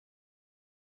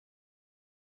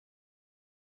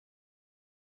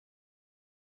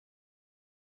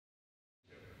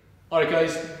Alright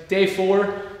guys, day 4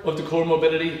 of the core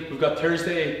mobility. We've got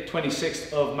Thursday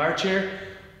 26th of March here.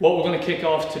 What we're going to kick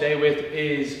off today with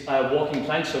is a walking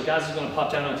plank. So Gaz is going to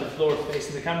pop down onto the floor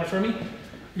facing the camera for me.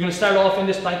 You're going to start off in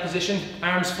this plank position,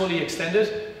 arms fully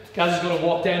extended. Gaz is going to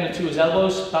walk down into his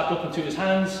elbows, back up into his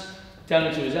hands, down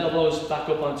into his elbows, back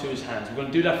up onto his hands. We're going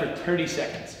to do that for 30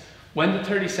 seconds. When the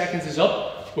 30 seconds is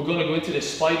up, we're going to go into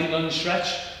this spidey lunge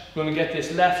stretch. We're going to get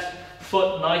this left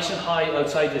foot nice and high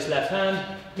outside this left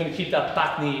hand. We're going to keep that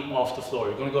back knee off the floor.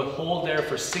 You're going to go hold there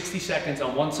for 60 seconds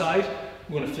on one side.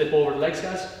 We're going to flip over the legs,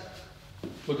 guys.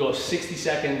 We'll go 60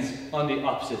 seconds on the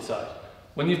opposite side.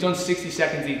 When you've done 60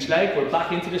 seconds each leg, we're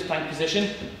back into this plank position.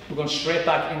 We're going straight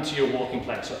back into your walking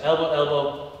plank. So elbow,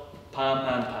 elbow, palm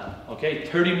and palm. Okay,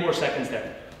 30 more seconds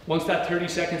there. Once that 30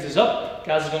 seconds is up,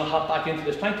 Gaz is going to hop back into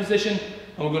this plank position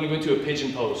and we're going to go into a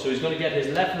pigeon pose. So he's going to get his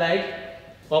left leg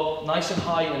up nice and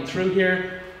high and through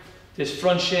here. This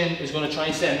front shin is going to try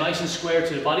and stand nice and square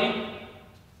to the body.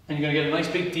 And you're going to get a nice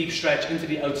big deep stretch into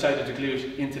the outside of the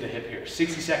glute, into the hip here.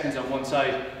 60 seconds on one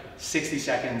side, 60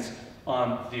 seconds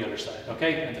on the other side,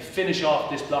 okay? And to finish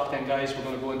off this block then, guys, we're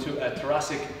going to go into a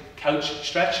thoracic couch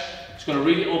stretch. It's going to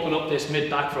really open up this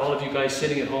mid-back for all of you guys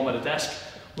sitting at home at a desk.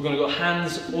 We're going to go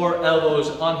hands or elbows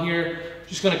on here.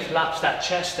 Just going to collapse that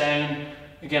chest down.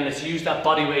 Again, let's use that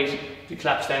body weight to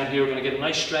collapse down here. We're going to get a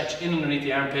nice stretch in underneath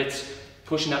the armpits,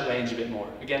 pushing that range a bit more.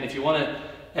 Again, if you want to,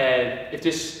 if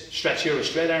this stretch here with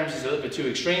straight arms is a little bit too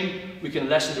extreme, we can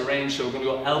lessen the range. So we're going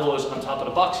to go elbows on top of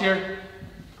the box here.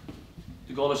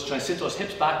 The goal is to try and sit those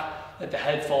hips back, let the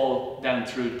head fall down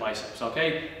through the biceps,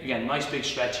 okay? Again, nice big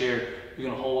stretch here. We're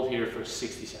going to hold here for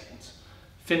 60 seconds.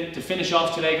 To finish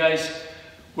off today, guys,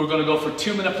 we're going to go for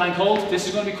 2-minute plank hold. This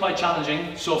is going to be quite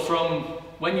challenging. So from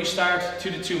when you start to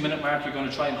the 2-minute mark, you're going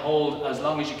to try and hold as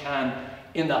long as you can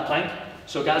in that plank.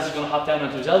 So Gaz is going to hop down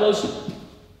onto his elbows.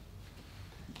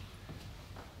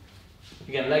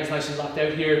 Again, legs nice and locked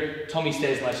out here, tummy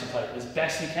stays nice and tight. As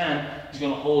best he can, he's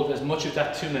going to hold as much of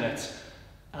that 2 minutes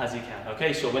as he can.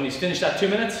 Okay, so when he's finished that 2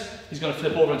 minutes, he's going to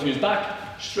flip over onto his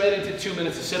back, straight into 2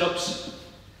 minutes of sit-ups.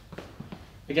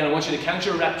 Again, I want you to count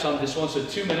your reps on this one, so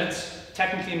 2 minutes,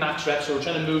 technically max reps, so we're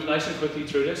trying to move nice and quickly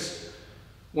through this.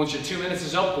 Once your 2 minutes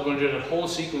is up, we're going to do that whole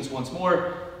sequence once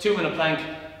more. 2-minute plank,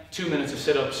 2 minutes of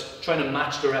sit-ups, trying to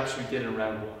match the reps we did in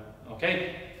round 1.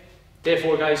 Okay? Day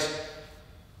 4, guys.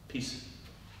 Peace.